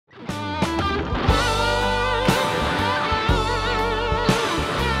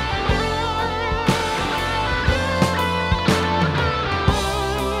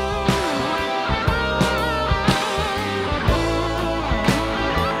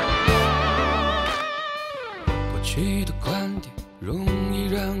许的观点容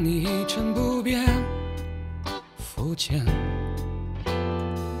易让你一成不变，肤浅。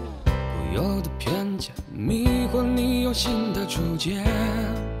不由的偏见迷惑你，有新的主见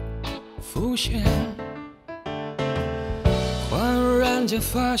浮现。忽然间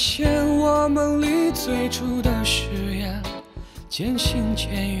发现，我们离最初的誓言渐行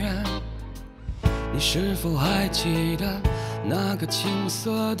渐远。你是否还记得那个青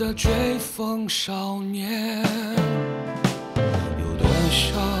涩的追风少年？有多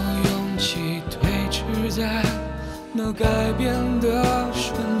少勇气推迟在那改变的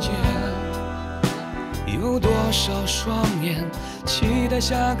瞬间？有多少双眼期待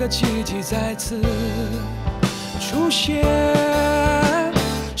下个奇迹再次出现？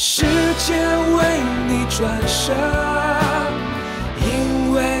时间为你转身，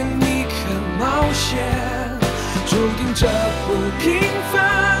因为你肯冒险，注定这不平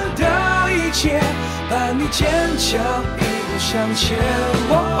凡的一切，伴你坚强一路向前。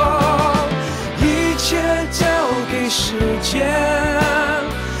一切交给时间，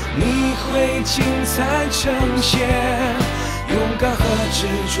你会精彩呈现。勇敢和执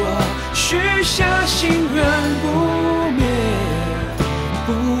着，许下心愿不灭不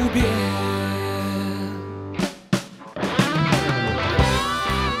变。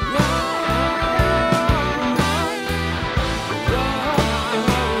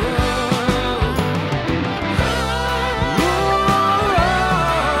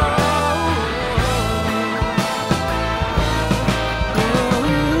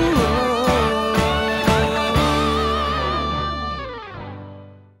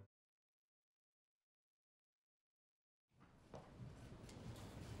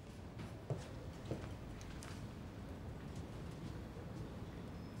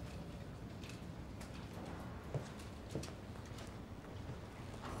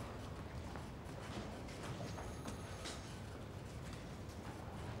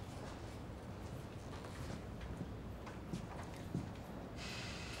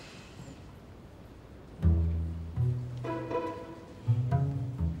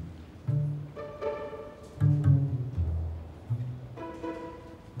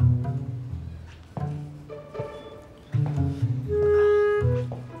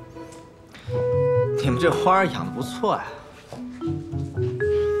你们这花养的不错呀。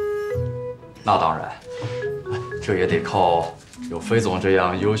那当然，这也得靠有飞总这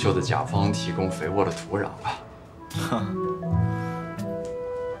样优秀的甲方提供肥沃的土壤啊。哼，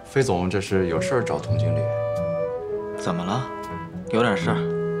飞总这是有事儿找童经理？怎么了？有点事儿？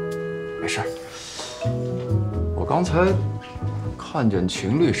没事儿。我刚才看见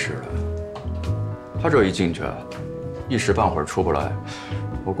秦律师了，他这一进去，一时半会儿出不来。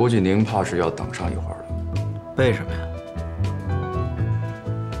我估计您怕是要等上一会儿了。为什么呀？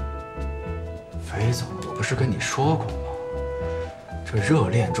飞总，我不是跟你说过吗？这热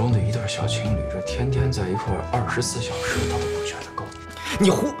恋中的一对小情侣，这天天在一块儿24小时，他都不觉得够。你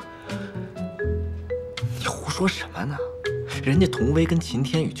胡说什么呢？人家童薇跟秦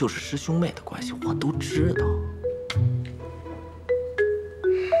天宇就是师兄妹的关系，我都知道。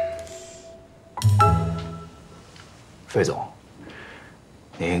费总，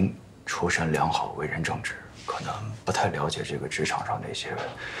您出身良好，为人正直，可能不太了解这个职场上那些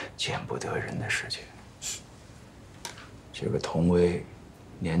见不得人的事情。这个童薇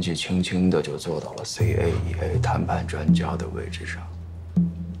年纪轻轻的就做到了 CAEA 谈判专家的位置上，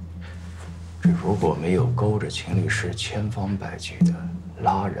这如果没有勾着秦律师千方百计的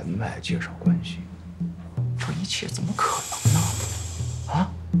拉人脉、介绍关系，这一切怎么可能呢？啊！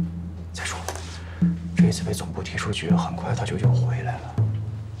再说了，这次被总部踢出局，很快他就又回来了，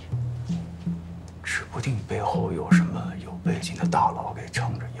指不定背后有什么有背景的大佬给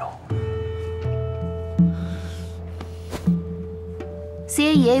撑着腰。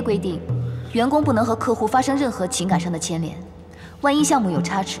CAEA 规定，员工不能和客户发生任何情感上的牵连，万一项目有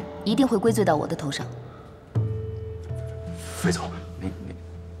差池，一定会归罪到我的头上。费总，你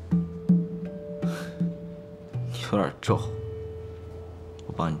有点皱，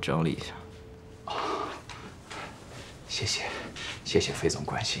我帮你整理一下。谢谢费总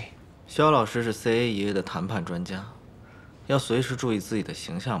关心。肖老师是 CAEA 的谈判专家，要随时注意自己的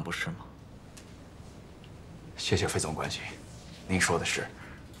形象，不是吗？谢谢费总关心，您说的是，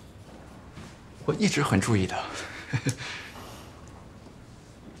我一直很注意的。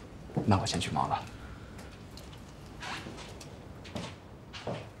那我先去忙了。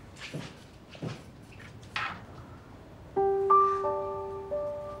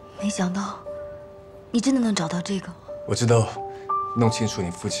没想到，你真的能找到这个吗？我知道，弄清楚你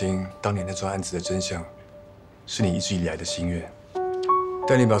父亲当年那桩案子的真相，是你一直以来的心愿。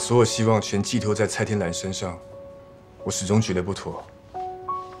但你把所有希望全寄托在蔡天蓝身上，我始终觉得不妥。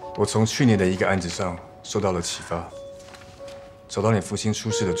我从去年的一个案子上受到了启发，找到你父亲出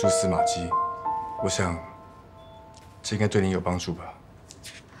事的蛛丝马迹，我想这应该对你有帮助吧。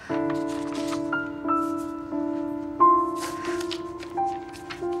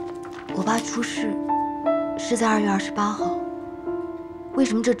我爸出事是在2月28号，为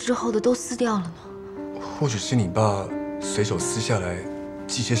什么这之后的都撕掉了呢？或许是你爸随手撕下来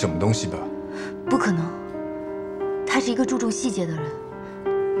记些什么东西吧。不可能，他是一个注重细节的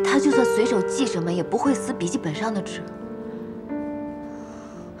人，他就算随手记什么，也不会撕笔记本上的纸，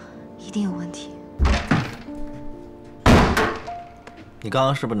一定有问题。你刚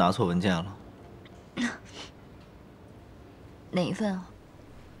刚是不是拿错文件了？哪一份啊？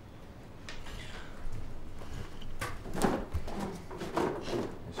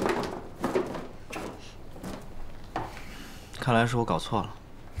看来是我搞错了。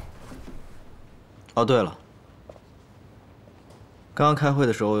哦，对了，刚刚开会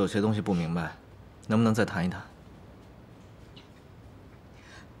的时候，我有些东西不明白，能不能再谈一谈？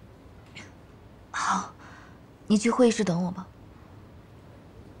好，你去会议室等我吧。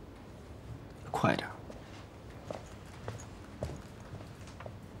快点。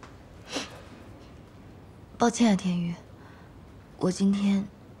抱歉啊，天宇，我今天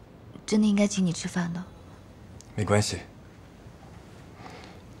真的应该请你吃饭的。没关系。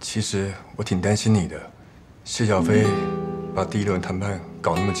其实我挺担心你的，谢小飞把第一轮谈判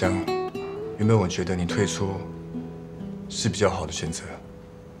搞那么僵，原本我觉得你退出是比较好的选择，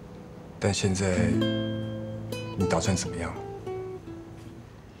但现在你打算怎么样？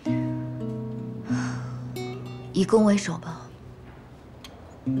以攻为守吧。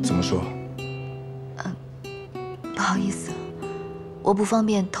怎么说？不好意思，我不方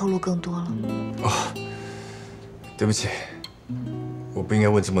便透露更多了。哦，对不起，我不应该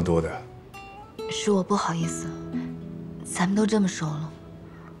问这么多的。是我不好意思，咱们都这么熟了。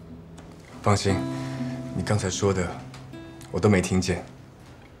放心，你刚才说的我都没听见。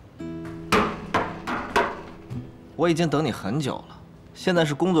我已经等你很久了，现在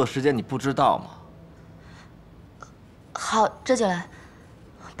是工作时间，你不知道吗？好，这就来。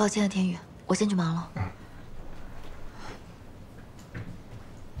抱歉啊，天宇，我先去忙了。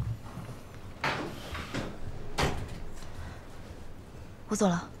我走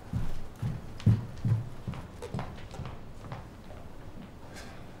了。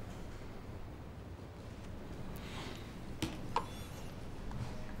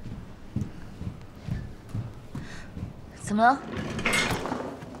怎么了？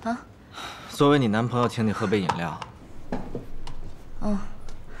啊？作为你男朋友，请你喝杯饮料。嗯。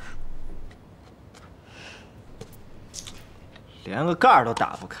连个盖儿都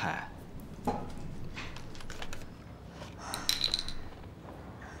打不开。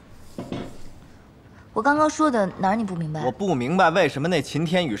我刚刚说的哪儿你不明白？我不明白为什么那秦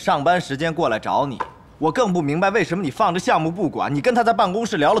天宇上班时间过来找你，我更不明白为什么你放着项目不管。你跟他在办公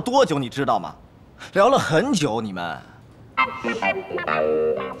室聊了多久，你知道吗？聊了很久，你们。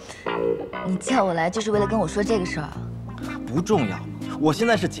你叫我来就是为了跟我说这个事儿啊？不重要，我现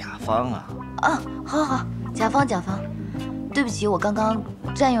在是甲方啊。啊，好好好，甲方甲方，对不起，我刚刚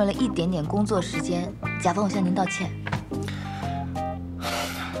占用了一点点工作时间，甲方我向您道歉。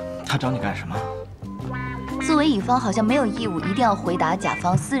他找你干什么？作为乙方，好像没有义务一定要回答甲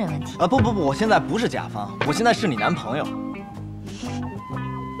方私人问题。啊，不，我现在不是甲方，我现在是你男朋友。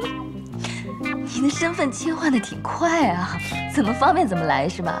你的身份切换的挺快啊，怎么方便怎么来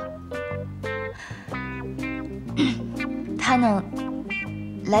是吧？他呢，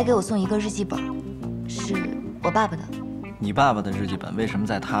来给我送一个日记本，是我爸爸的。你爸爸的日记本为什么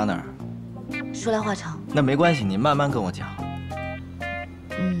在他那儿？说来话长。那没关系，你慢慢跟我讲。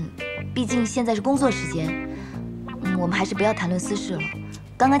毕竟现在是工作时间，我们还是不要谈论私事了。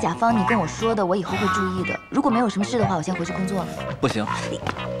刚刚甲方你跟我说的，我以后会注意的。如果没有什么事的话，我先回去工作了。不行，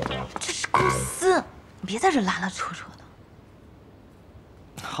这是公司，你别在这拉拉扯扯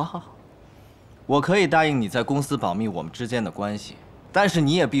的。好，我可以答应你在公司保密我们之间的关系，但是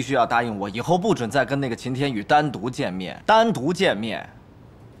你也必须要答应我，以后不准再跟那个秦天宇单独见面。单独见面，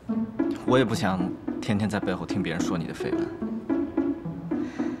我也不想天天在背后听别人说你的绯闻。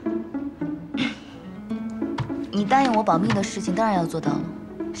你答应我保密的事情，当然要做到了。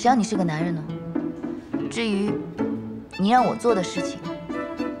谁让你是个男人呢？至于你让我做的事情，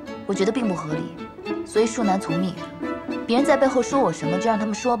我觉得并不合理。所以恕难从命，别人在背后说我什么，就让他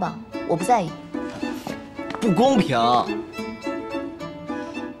们说吧，我不在意。不公平！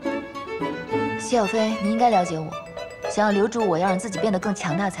谢小飞，你应该了解我。想要留住我，要让自己变得更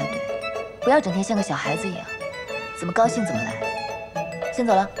强大才对，不要整天像个小孩子一样，怎么高兴怎么来。先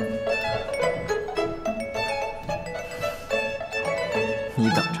走了。你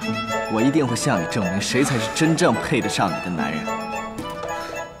等着，我一定会向你证明谁才是真正配得上你的男人。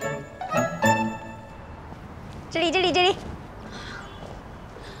这里。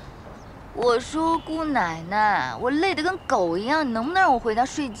我说姑奶奶，我累得跟狗一样，你能不能让我回家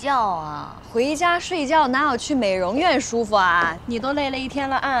睡觉啊？回家睡觉哪有去美容院舒服啊？你都累了一天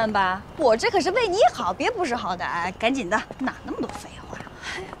了，按按吧。我这可是为你好，别不识好歹。赶紧的，哪那么多废话？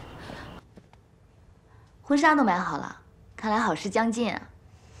婚纱都买好了，看来好事将近啊。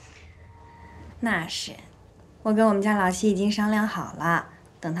那是，我跟我们家老七已经商量好了，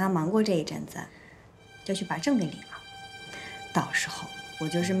等他忙过这一阵子，就去把证给领了。到时候我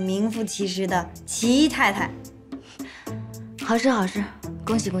就是名副其实的齐太太。好事，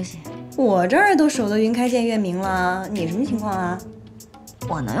恭喜恭喜！我这儿都守得云开见月明了，你什么情况啊？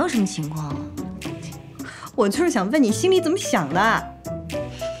我能有什么情况啊？我就是想问你心里怎么想的。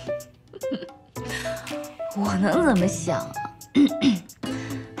我能怎么想啊？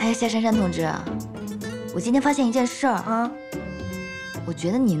哎，夏珊珊同志，我今天发现一件事儿啊，我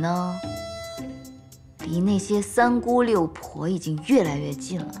觉得你呢，离那些三姑六婆已经越来越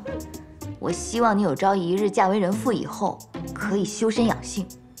近了。我希望你有朝一日嫁为人妇以后，可以修身养性，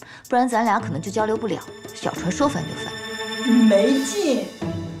不然咱俩可能就交流不了，小船说翻就翻。没劲。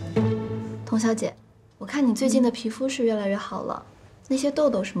童小姐，我看你最近的皮肤是越来越好了，那些痘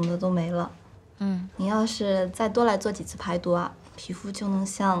痘什么的都没了。你要是再多来做几次排毒啊，皮肤就能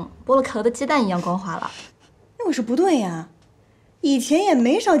像剥了壳的鸡蛋一样光滑了。那我说不对呀，以前也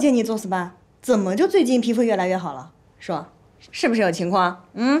没少见你做 SPA， 怎么就最近皮肤越来越好了？说是不是有情况？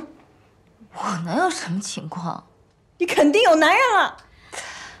我能有什么情况？你肯定有男人了。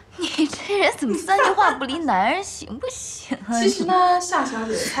你这人怎么三句话不离男人行不行啊？其实呢，夏小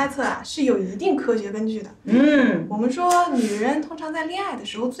姐的猜测啊是有一定科学根据的。我们说女人通常在恋爱的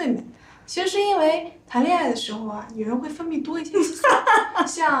时候最美，其实是因为谈恋爱的时候啊，女人会分泌多一些激素，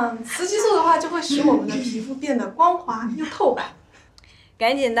像雌激素的话，就会使我们的皮肤变得光滑又透白。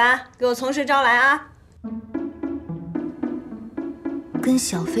赶紧的，给我从实招来啊！跟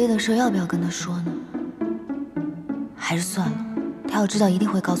小飞的事要不要跟他说呢？还是算了，他要知道一定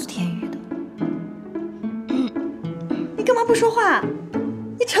会告诉天宇的。你干嘛不说话？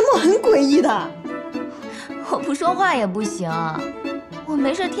你沉默很诡异的。我不说话也不行，我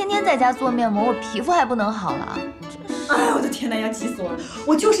没事天天在家做面膜，我皮肤还不能好了。哎呀，我的天哪，要急死我了！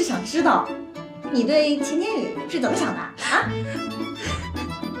我就是想知道，你对秦天宇是怎么想的啊？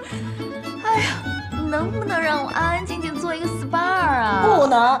哎呀，你能不能让我安安静静做一个 SPA 啊？不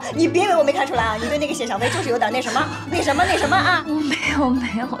能，你别以为我没看出来啊！你对那个谢小飞就是有点那什么啊！我没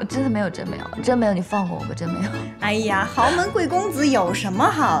有，真的没有，真没有，你放过我吧，真没有。哎呀，豪门贵公子有什么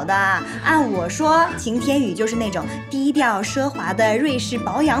好的？按我说，秦天宇就是那种低调奢华的瑞士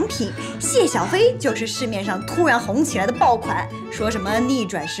保养品，谢小飞就是市面上突然红起来的爆款，说什么逆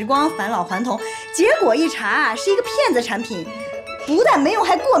转时光、返老还童，结果一查是一个骗子产品，不但没用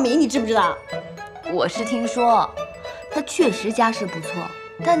还过敏，你知不知道？我是听说，他确实家世不错，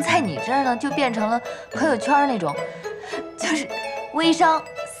但在你这儿呢，就变成了朋友圈那种，就是微商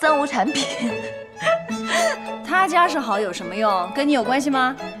三无产品。他家世好有什么用？跟你有关系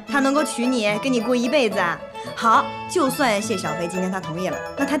吗？他能够娶你，跟你过一辈子啊？好，就算谢小飞今天他同意了，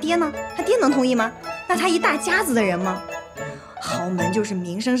那他爹呢？他爹能同意吗？那他一大家子的人吗？豪门就是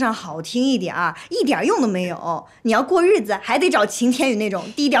名声上好听一点儿，一点用都没有。你要过日子，还得找秦天宇那种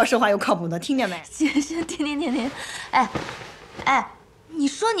低调奢华又靠谱的，听见没？行，停！哎，你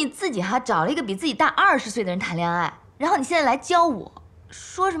说你自己还找了一个比自己大20岁的人谈恋爱，然后你现在来教我，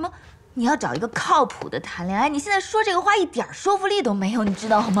说什么你要找一个靠谱的谈恋爱？你现在说这个话一点说服力都没有，你知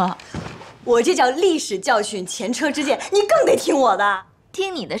道吗？我这叫历史教训，前车之鉴，你更得听我的。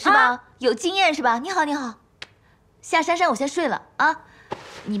听你的是吧？有经验是吧？你好。夏珊珊，我先睡了啊，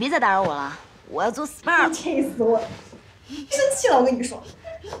你别再打扰我了，我要做 SPA。气死我了！生气了，我跟你说。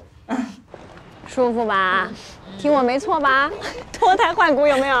舒服吧？听我没错吧？脱胎换骨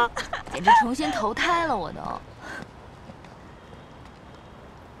有没有？简直重新投胎了，我都。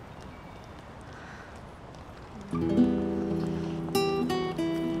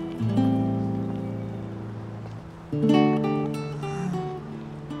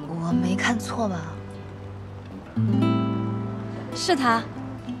我没看错吧？是他。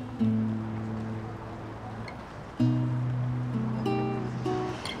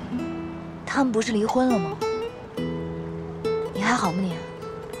他们不是离婚了吗？你还好吗你？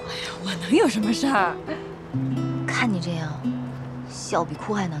我能有什么事儿？看你这样，笑比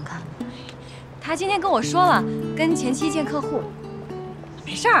哭还难看。他今天跟我说了，跟前妻见客户。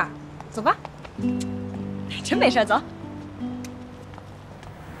没事儿，走吧。真没事儿，走。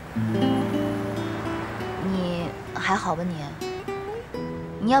你还好吧你？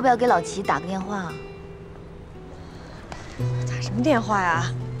你要不要给老齐打个电话啊？打什么电话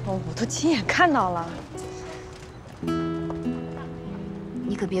呀？我都亲眼看到了。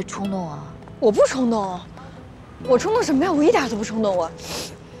你可别冲动啊！我不冲动，我冲动什么呀？我一点都不冲动，我。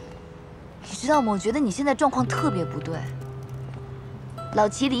你知道吗？我觉得你现在状况特别不对。老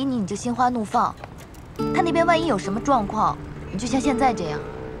齐理你，你就心花怒放；他那边万一有什么状况，你就像现在这样，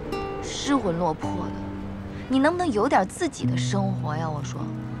失魂落魄的。你能不能有点自己的生活呀？我说。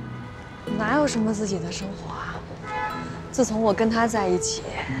哪有什么自己的生活啊？自从我跟他在一起，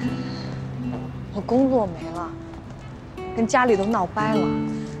我工作没了，跟家里都闹掰了。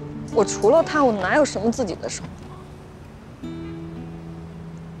我除了他，我哪有什么自己的生活？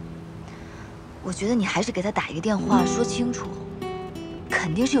我觉得你还是给他打一个电话，说清楚，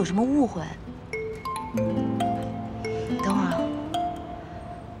肯定是有什么误会。等会儿啊，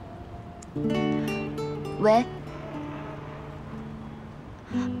喂，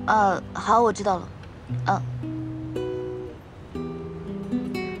好，我知道了，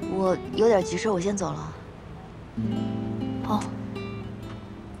我有点急事，我先走了。哦，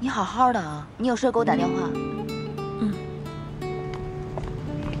你好好的啊，你有事给我打电话。嗯。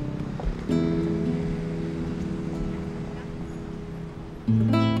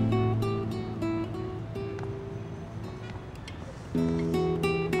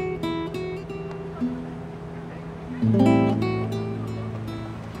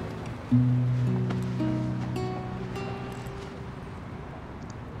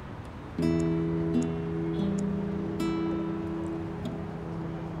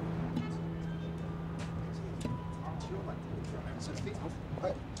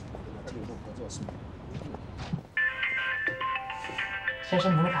先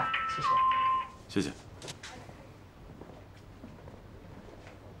生，您的卡，谢谢。谢谢。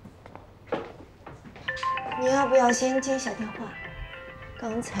你要不要先接小电话？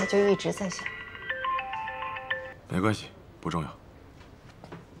刚才就一直在响。没关系，不重要。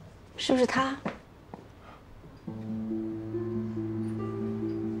是不是他？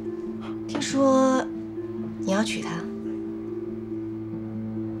听说你要娶她？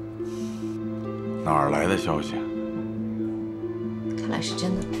哪儿来的消息？看来是真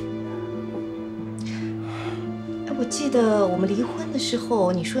的。哎，我记得我们离婚的时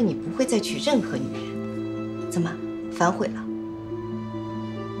候，你说你不会再娶任何女人，怎么反悔了？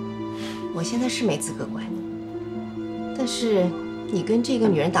我现在是没资格管你，但是你跟这个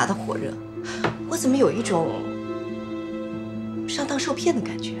女人打得火热，我怎么有一种上当受骗的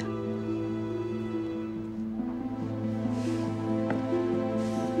感觉啊？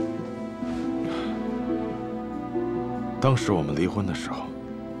当时我们离婚的时候，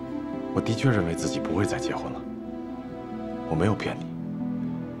我的确认为自己不会再结婚了，我没有骗你。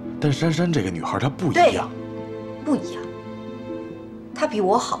但珊珊这个女孩她不一样，不一样，她比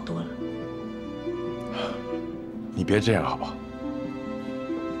我好多了。你别这样好不好？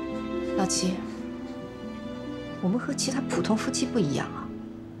老齐，我们和其他普通夫妻不一样啊。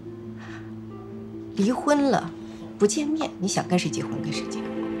离婚了，不见面，你想跟谁结婚跟谁结。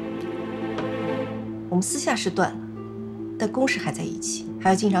我们私下是断了。但公事还在一起，还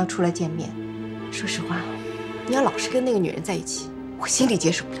要经常出来见面。说实话，你要老是跟那个女人在一起，我心里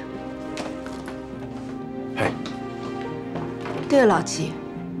接受不了。嘿，对了，老齐，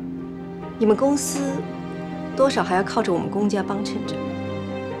你们公司多少还要靠着我们公家帮衬着，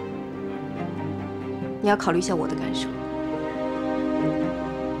你要考虑一下我的感受。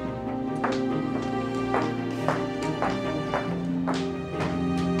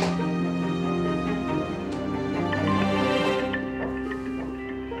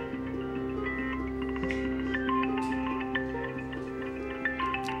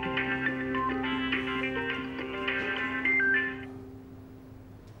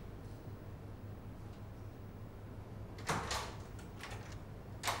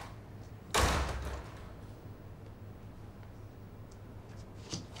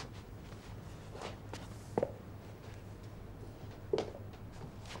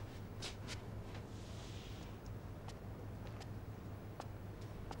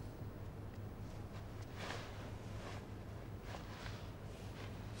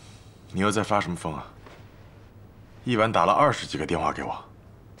你又在发什么疯啊？一晚打了20几个电话给我，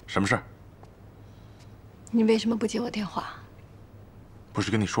什么事儿？你为什么不接我电话？不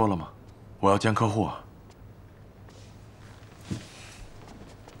是跟你说了吗？我要见客户啊。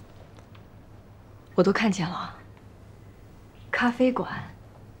我都看见了。咖啡馆，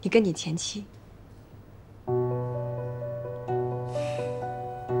你跟你前妻。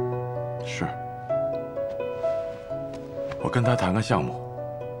是。我跟他谈个项目。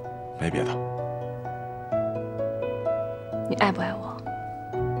没别的。你爱不爱我？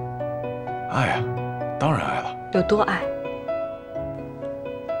爱呀，当然爱了。有多爱？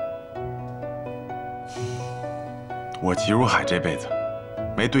我齐如海这辈子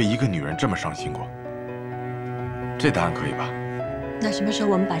没对一个女人这么伤心过。这答案可以吧？那什么时候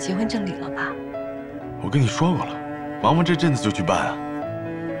我们把结婚证领了吧？我跟你说过了，忙完这阵子就去办啊。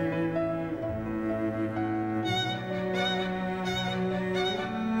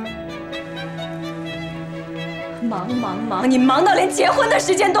忙，你忙到连结婚的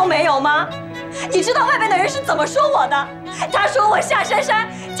时间都没有吗？你知道外面的人是怎么说我的？他说我夏珊珊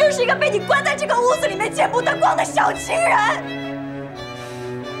就是一个被你关在这个屋子里面见不得光的小情人。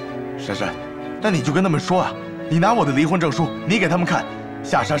珊珊，那你就跟他们说啊，你拿我的离婚证书，你给他们看，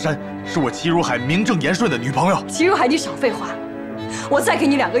夏珊珊是我齐如海名正言顺的女朋友。齐如海，你少废话，我再给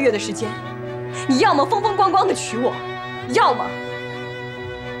你2个月的时间，你要么风风光光的娶我，要么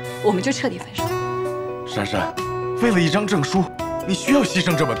我们就彻底分手。珊珊，为了一张证书，你需要牺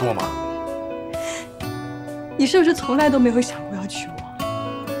牲这么多吗？你是不是从来都没有想过要娶我？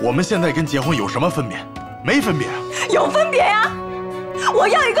我们现在跟结婚有什么分别？没分别啊！有分别呀！我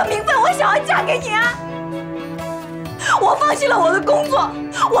要一个名分，我想要嫁给你啊！我放弃了我的工作，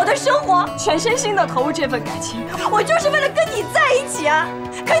我的生活，全身心的投入这份感情，我就是为了跟你在一起啊！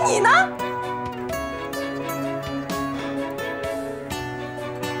可你呢？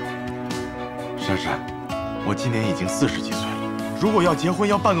珊珊，我今年已经40几岁了，如果要结婚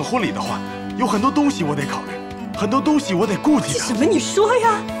要办个婚礼的话，有很多东西我得考虑，很多东西我得顾及的。什么？你说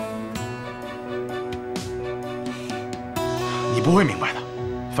呀？你不会明白的，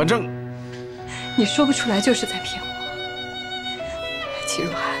反正你说不出来就是在骗我。齐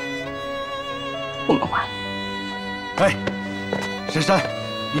如海，我们完了。哎，珊珊，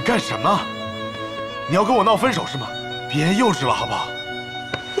你干什么？你要跟我闹分手是吗？别幼稚了好不好？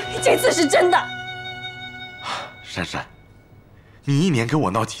这次是真的。珊珊，你1年跟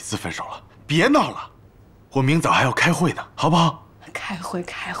我闹几次分手了？别闹了，我明早还要开会呢，好不好？开会！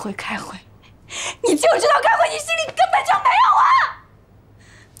你就知道开会，你心里根本就没有啊！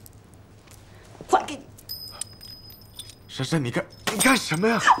还给你。珊珊，你干什么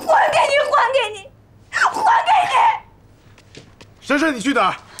呀？还给你！珊珊，你去哪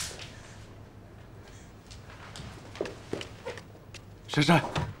儿？珊珊。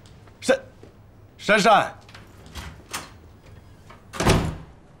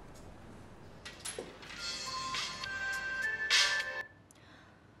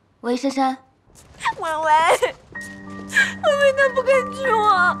喂，珊珊。喂，他不肯娶我，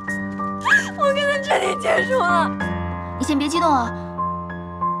我跟他彻底结束了。你先别激动啊，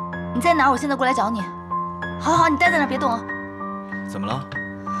你在哪儿？我现在过来找你。好，你待在那儿别动啊。怎么了？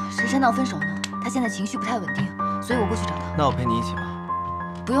珊珊闹分手呢，她现在情绪不太稳定，所以我过去找她。那我陪你一起吧。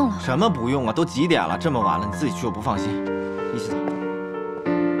不用了。什么不用啊？都几点了？这么晚了，你自己去我不放心。一起走。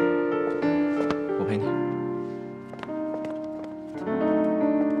我陪你。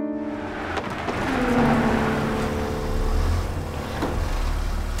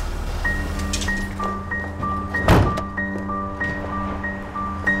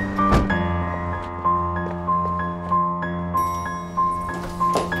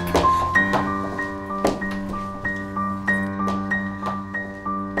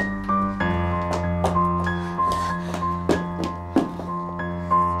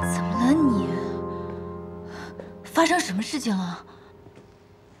发生什么事情了？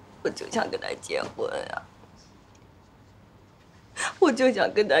我就想跟他结婚啊！我就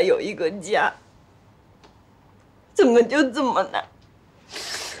想跟他有一个家，怎么就这么难？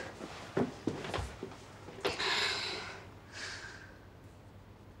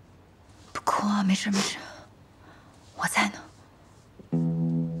不哭啊，没事，我在呢。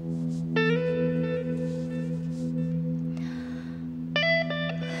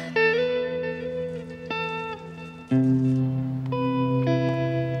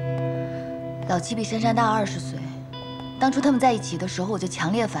老齐比珊珊大20岁，当初他们在一起的时候，我就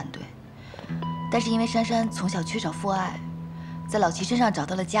强烈反对。但是因为珊珊从小缺少父爱，在老齐身上找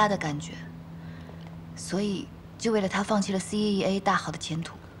到了家的感觉，所以就为了他放弃了 CEA 大好的前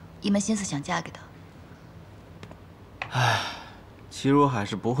途，一门心思想嫁给他。唉，齐如海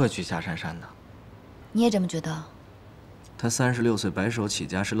是不会娶夏珊珊的。你也这么觉得？他36岁白手起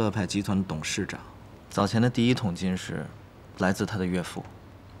家，是乐派集团的董事长。早前的第1桶金是来自他的岳父。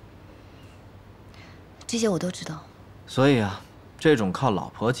这些我都知道。所以啊，这种靠老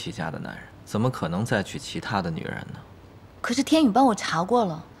婆起家的男人，怎么可能再娶其他的女人呢？可是天宇帮我查过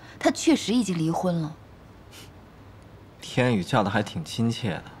了，他确实已经离婚了。天宇叫的还挺亲切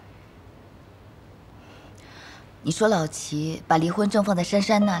的。你说老齐把离婚证放在珊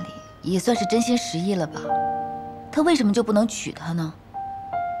珊那里，也算是真心实意了吧？他为什么就不能娶她呢？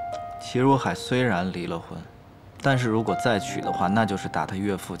齐如海虽然离了婚，但是如果再娶的话，那就是打他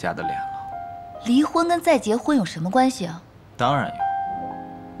岳父家的脸了。离婚跟再结婚有什么关系啊？当然有。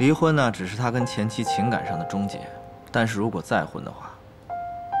离婚呢，只是他跟前妻情感上的终结，但是如果再婚的话，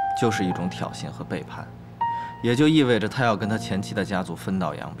就是一种挑衅和背叛，也就意味着他要跟他前妻的家族分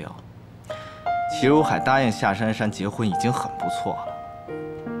道扬镳。齐如海答应夏珊珊结婚已经很不错了。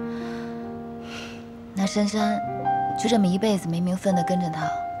那珊珊就这么一辈子没名分的跟着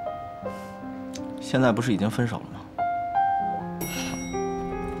他，现在不是已经分手了吗？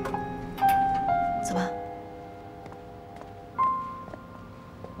走吧。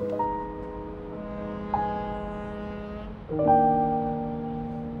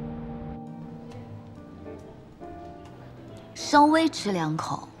稍微吃2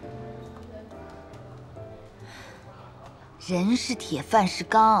口。人是铁，饭是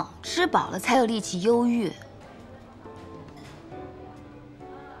钢，吃饱了才有力气忧郁。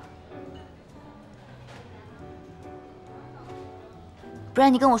不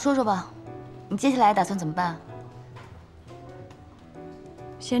然你跟我说说吧，你接下来打算怎么办？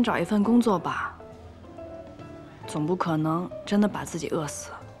先找一份工作吧，总不可能真的把自己饿死。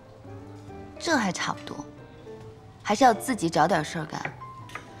这还差不多，还是要自己找点事儿干。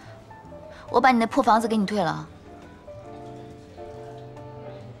我把你那破房子给你退了。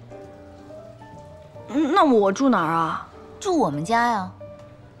那我住哪儿啊？住我们家呀。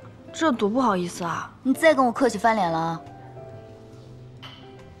这多不好意思啊！你再跟我客气翻脸了，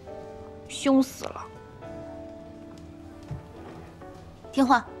凶死了。听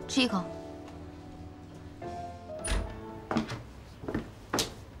话，吃一口。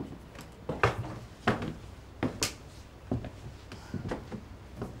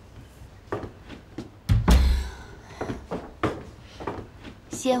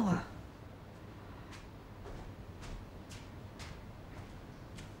歇会儿。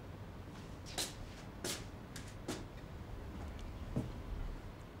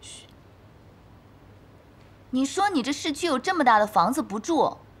你说你这市区有这么大的房子不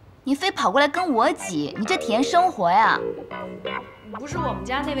住，你非跑过来跟我挤，你这体验生活呀？不是我们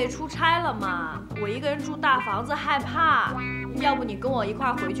家那位出差了吗？我一个人住大房子害怕，要不你跟我一块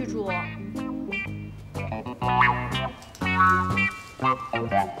儿回去住？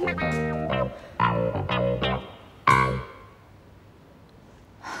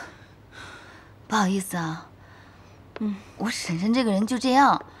不好意思啊，我婶婶这个人就这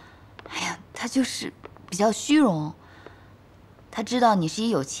样，哎呀，她就是比较虚荣。她知道你是一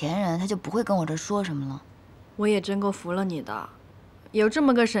有钱人，她就不会跟我这说什么了。我也真够服了你的，有这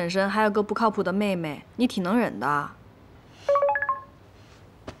么个婶婶，还有个不靠谱的妹妹，你挺能忍的。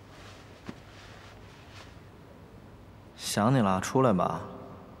想你了，出来吧。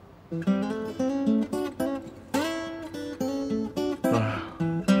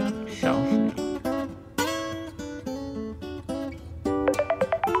想死你了。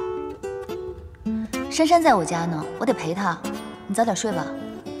珊珊在我家呢，我得陪她。你早点睡吧。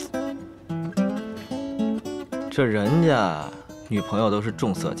这人家女朋友都是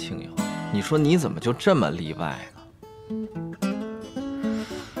重色轻友，你说你怎么就这么例外呢？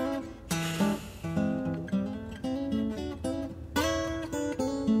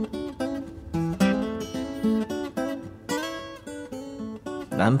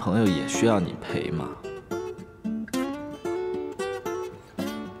男朋友也需要你陪吗？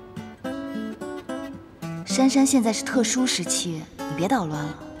珊珊现在是特殊时期，你别捣乱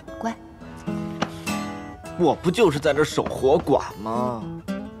了，乖。我不就是在这守活寡吗？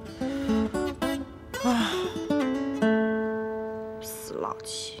唉，死老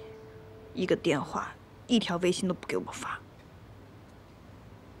气，一个电话，一条微信都不给我发。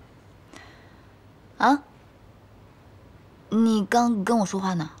啊？你刚跟我说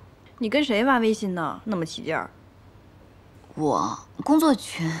话呢？你跟谁发微信呢？那么起劲儿。我工作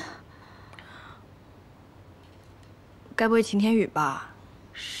群。该不会晴天宇吧？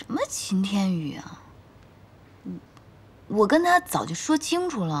什么晴天宇啊？我跟他早就说清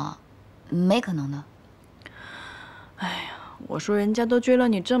楚了，没可能的。哎呀，我说人家都追了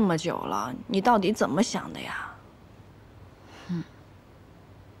你这么久了，你到底怎么想的呀？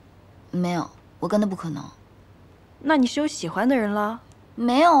没有，我跟他不可能。那你是有喜欢的人了？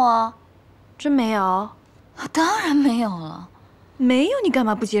没有啊。真没有？当然没有了。没有，你干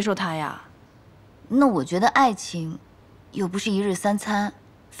嘛不接受他呀？那我觉得爱情又不是一日三餐，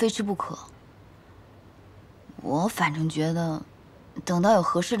非吃不可。我反正觉得，等到有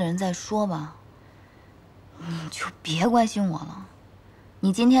合适的人再说吧。你就别关心我了。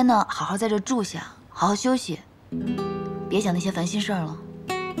你今天呢，好好在这住下，好好休息，别想那些烦心事儿了。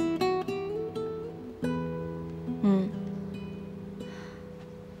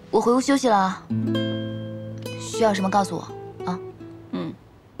我回屋休息了啊。需要什么告诉我啊。嗯。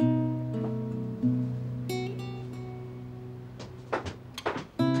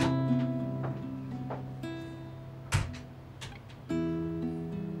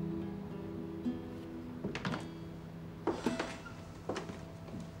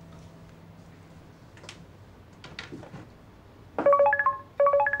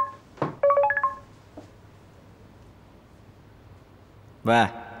喂，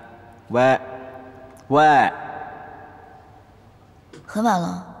喂，喂，很晚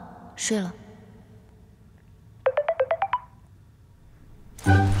了，睡了。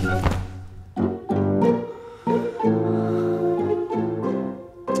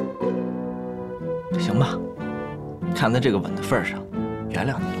行吧，看在这个吻的份上，原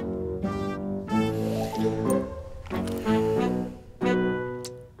谅你了。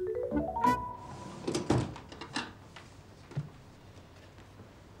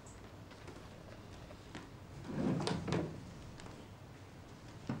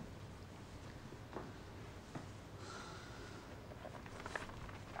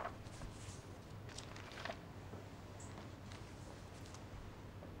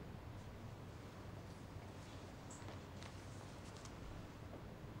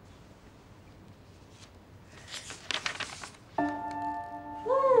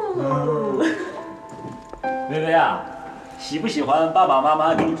微微啊，喜不喜欢爸爸妈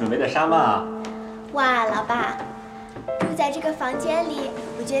妈给你准备的沙发？哇，老爸，住在这个房间里，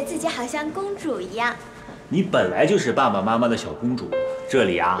我觉得自己好像公主一样。你本来就是爸爸妈妈的小公主，这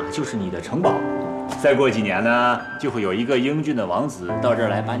里啊就是你的城堡。再过几年呢，就会有一个英俊的王子到这儿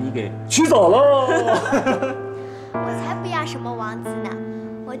来把你给娶走喽。我才不要什么王子呢，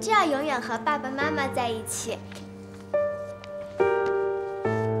我就要永远和爸爸妈妈在一起。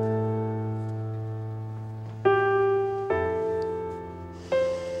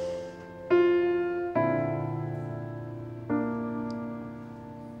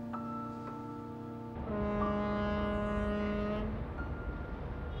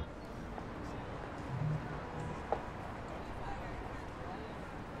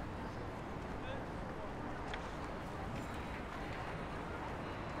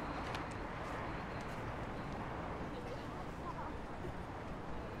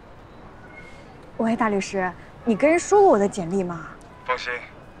喂，大律师，你跟人说过我的简历吗？放心，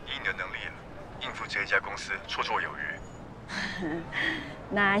以你的能力，应付这一家公司绰绰有余。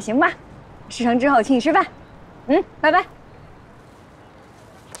那行吧，事成之后请你吃饭。拜拜。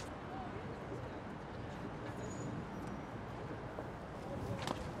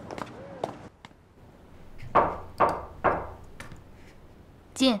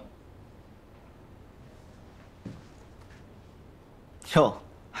进。哟，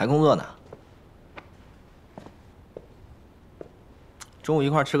还工作呢？中午一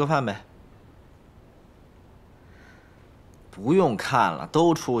块吃个饭呗。不用看了，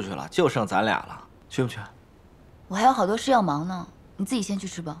都出去了，就剩咱俩了，去不去？我还有好多事要忙呢，你自己先去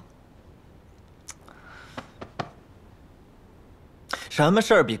吃吧。什么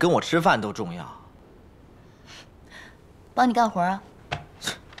事儿比跟我吃饭都重要？帮你干活啊。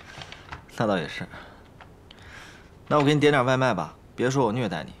那倒也是。那我给你点点外卖吧，别说我虐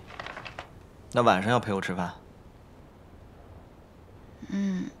待你。那晚上要陪我吃饭。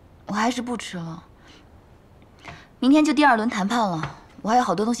我还是不吃了。明天就第2轮谈判了，我还有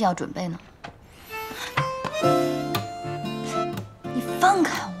好多东西要准备呢。你放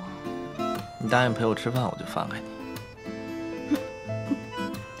开我！你答应陪我吃饭，我就放开你。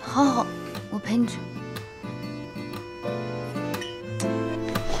好，好，我陪你吃。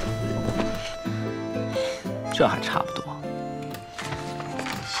这还差不多。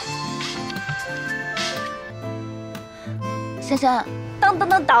珊珊，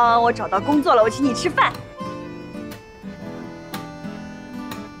当，我找到工作了，我请你吃饭。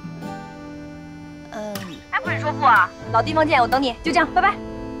还不许说不啊！老地方见，我等你，就这样，拜拜。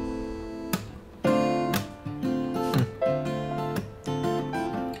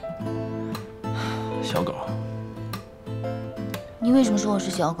小狗。你为什么说我是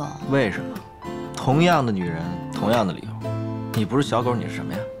小狗？为什么？同样的女人，同样的理由。你不是小狗，你是什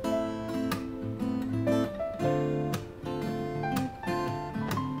么呀？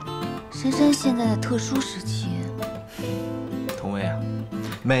珊珊现在的特殊时期。童薇啊，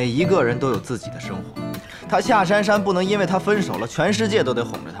每一个人都有自己的生活。他夏珊珊不能因为他分手了，全世界都得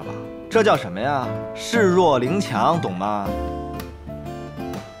哄着他吧？这叫什么呀？示弱凌强，懂吗？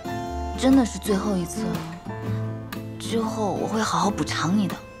真的是最后一次了，之后我会好好补偿你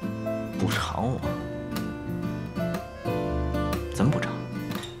的。补偿我？怎么补偿？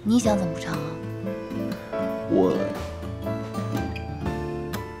你想怎么补偿啊？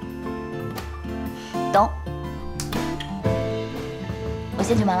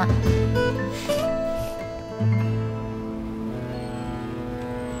先去忙了。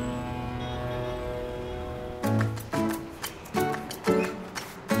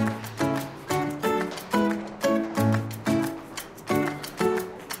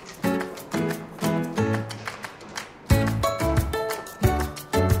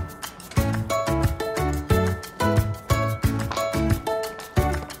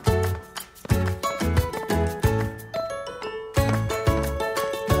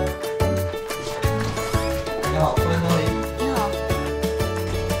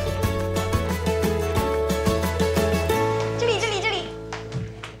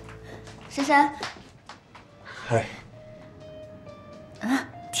嗨。啊，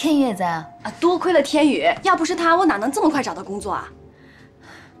天宇也在啊！啊，多亏了天宇，要不是他，我哪能这么快找到工作啊？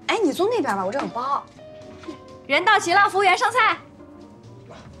哎，你坐那边吧，我这有包。人到齐了，服务员上菜。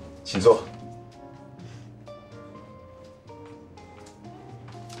请坐。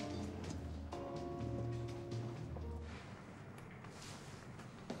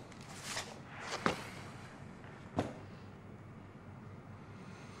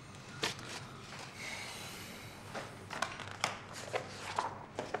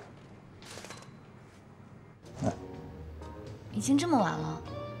已经这么晚了，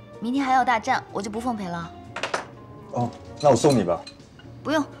明天还要大战，我就不奉陪了。哦，那我送你吧。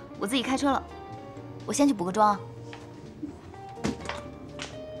不用，我自己开车了。我先去补个妆啊。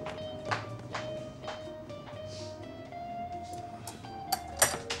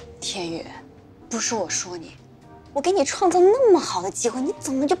天宇，不是我说你，我给你创造那么好的机会，你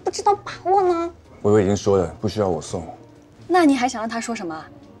怎么就不知道把握呢？微微已经说了，不需要我送。那你还想让他说什么？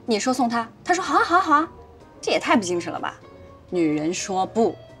你说送他，他说好啊好啊好啊，这也太不矜持了吧！女人说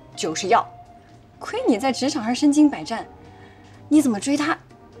不就是要，亏你在职场上身经百战，你怎么追她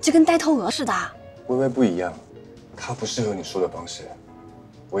就跟呆头鹅似的？微微不一样，她不适合你说的方式。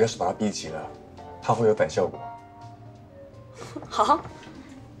我要是把她逼急了，怕会有反效果。好，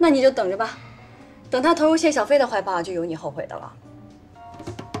那你就等着吧，等他投入谢小飞的怀抱，就有你后悔的了。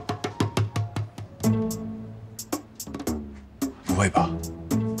不会吧？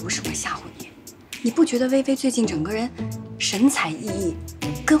不是我吓唬你，你不觉得微微最近整个人神采奕奕，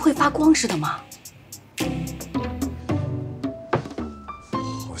跟会发光似的吗？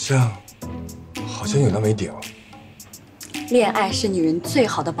好像有那么一点哦。恋爱是女人最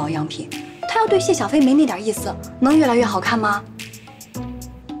好的保养品，她要对谢小飞没那点意思，能越来越好看吗？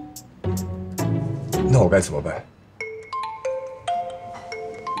那我该怎么办？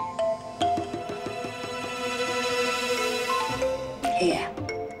天宇，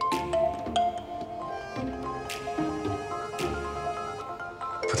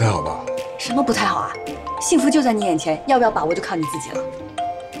不太好吧？什么不太好啊？幸福就在你眼前，要不要把握就靠你自己了。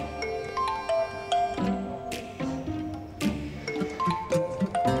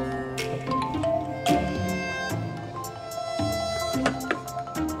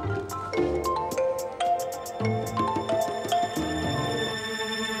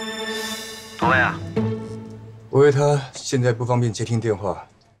何为啊？微微她现在不方便接听电话。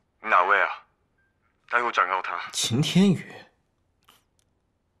你哪位啊？待会转告他。秦天宇。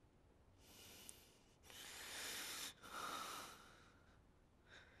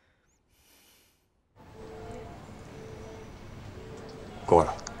挂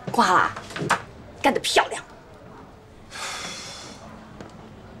了。挂了，干得漂亮！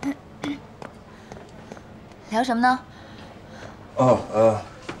聊什么呢？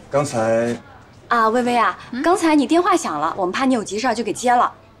刚才啊，微微啊，刚才你电话响了，我们怕你有急事就给接了，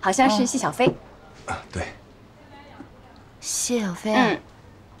好像是谢小飞。啊，对。谢小飞啊。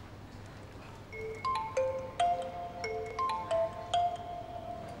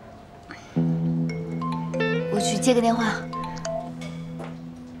我去接个电话。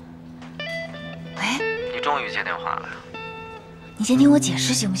喂。你终于接电话了。你先听我解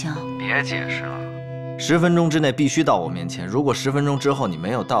释行不行？别解释了。10分钟之内必须到我面前，如果10分钟之后你没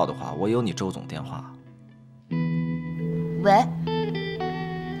有到的话，我有你周总电话。喂，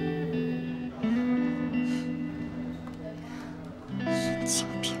神经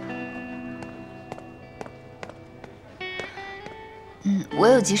病。我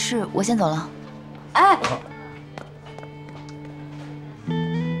有急事，我先走了。哎。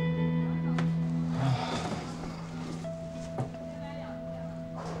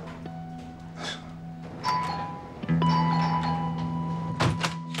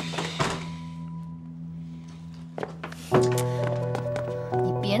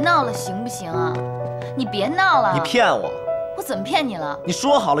别闹了，行不行啊？你别闹了！你骗我！我怎么骗你了？你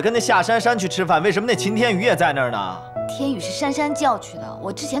说好了跟那夏珊珊去吃饭，为什么那秦天宇也在那儿呢？天宇是珊珊叫去的，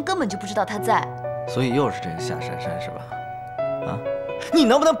我之前根本就不知道他在。所以又是这个夏珊珊是吧？啊？你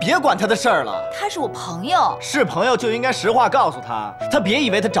能不能别管他的事儿了？他是我朋友，是朋友就应该实话告诉他，他别以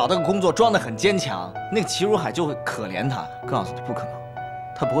为他找到个工作装得很坚强，那个齐如海就会可怜他。告诉他不可能，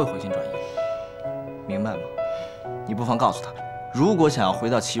他不会回心转意，明白吗？你不妨告诉他，如果想要回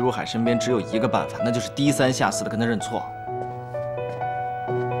到齐如海身边，只有一个办法，那就是低三下四的跟他认错，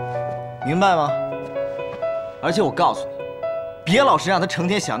明白吗？而且我告诉你，别老是让他成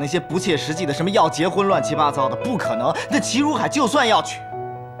天想那些不切实际的，什么要结婚乱七八糟的，不可能。那齐如海就算要娶，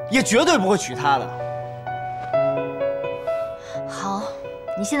也绝对不会娶她的。好，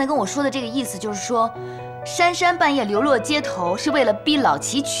你现在跟我说的这个意思就是说，珊珊半夜流落街头是为了逼老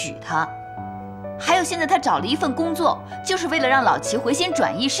齐娶她，还有现在她找了一份工作，就是为了让老齐回心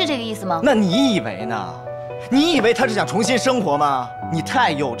转意，是这个意思吗？那你以为呢？你以为他是想重新生活吗？你太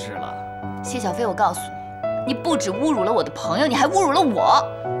幼稚了。谢小飞，我告诉你，你不止侮辱了我的朋友，你还侮辱了我。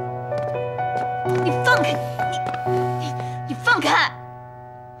你放开，你放开！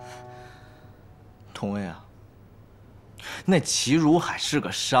童薇啊，那齐如海是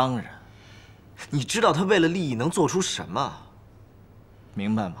个商人，你知道他为了利益能做出什么？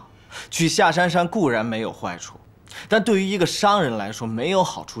明白吗？娶夏珊珊固然没有坏处，但对于一个商人来说，没有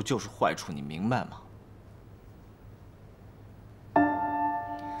好处就是坏处，你明白吗？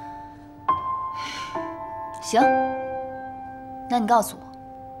行，那你告诉我，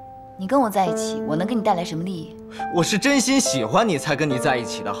你跟我在一起，我能给你带来什么利益？我是真心喜欢你才跟你在一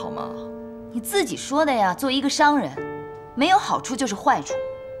起的，好吗？你自己说的呀，作为一个商人，没有好处就是坏处。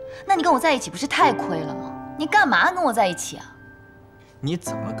那你跟我在一起不是太亏了吗？你干嘛跟我在一起啊？你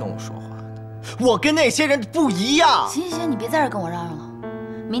怎么跟我说话的？我跟那些人不一样。行行行，你别在这儿跟我嚷嚷了。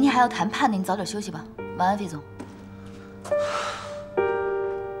明天还要谈判呢，你早点休息吧。晚安，费总。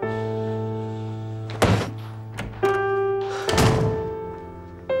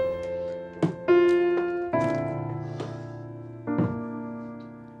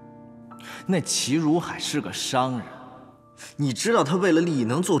那齐如海是个商人，你知道他为了利益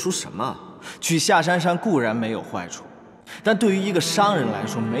能做出什么？娶夏珊珊固然没有坏处，但对于一个商人来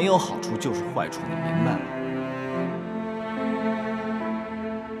说，没有好处就是坏处，你明白吗？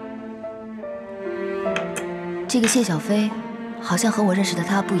这个谢小飞，好像和我认识的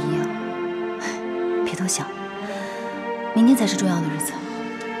他不一样。别多想，明天才是重要的日子。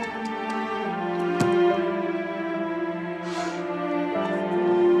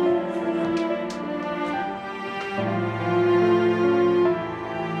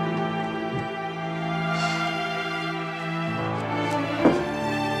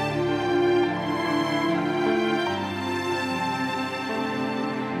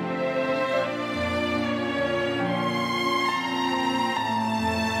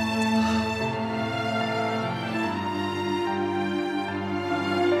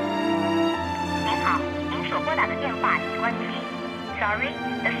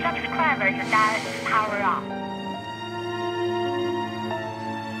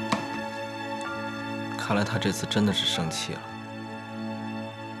看来他这次真的是生气了。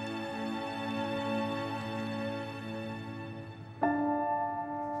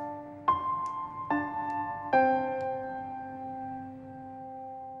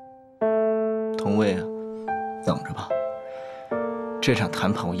童薇啊，等着吧，这场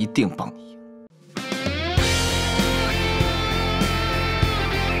谈判我一定帮你赢。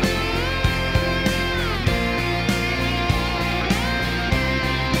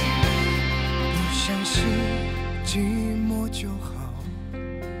寂寞就好，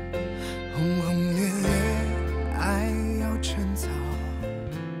轰轰烈烈，爱要趁早，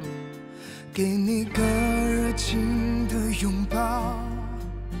给你个热情的拥抱，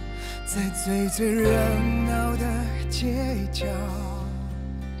在最热闹的街角，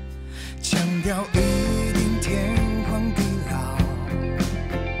强调一定甜